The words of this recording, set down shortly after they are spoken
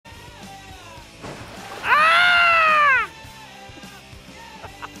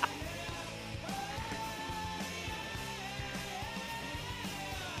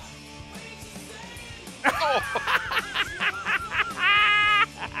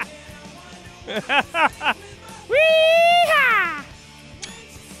Wee-ha!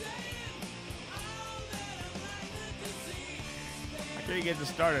 I can't get this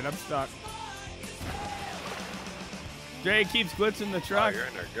started. I'm stuck. Dre keeps blitzing the truck. Oh, you're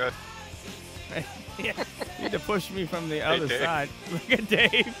in there. Good. Yeah, you need to push me from the other side. Look at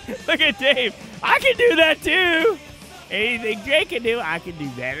Dave. Look at Dave. I can do that too. Anything Dre can do, I can do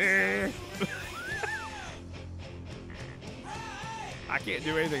better. I can't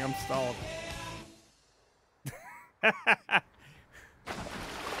do anything. I'm stalled.